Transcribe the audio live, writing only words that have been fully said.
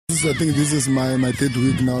I think this is my third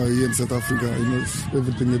week now here in South Africa. You know,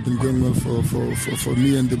 everything has been going well for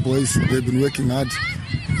me and the boys. They've been working hard.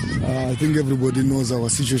 I think everybody knows our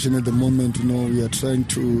situation at the moment. You know, we are trying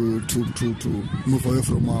to move away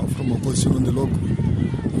from our position on the log.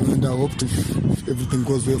 And I hope if everything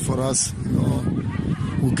goes well for us, you know,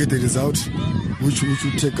 we'll get the result, which will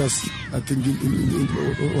take us, I think,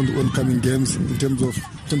 on the oncoming games in terms of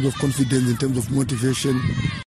confidence, in terms of motivation.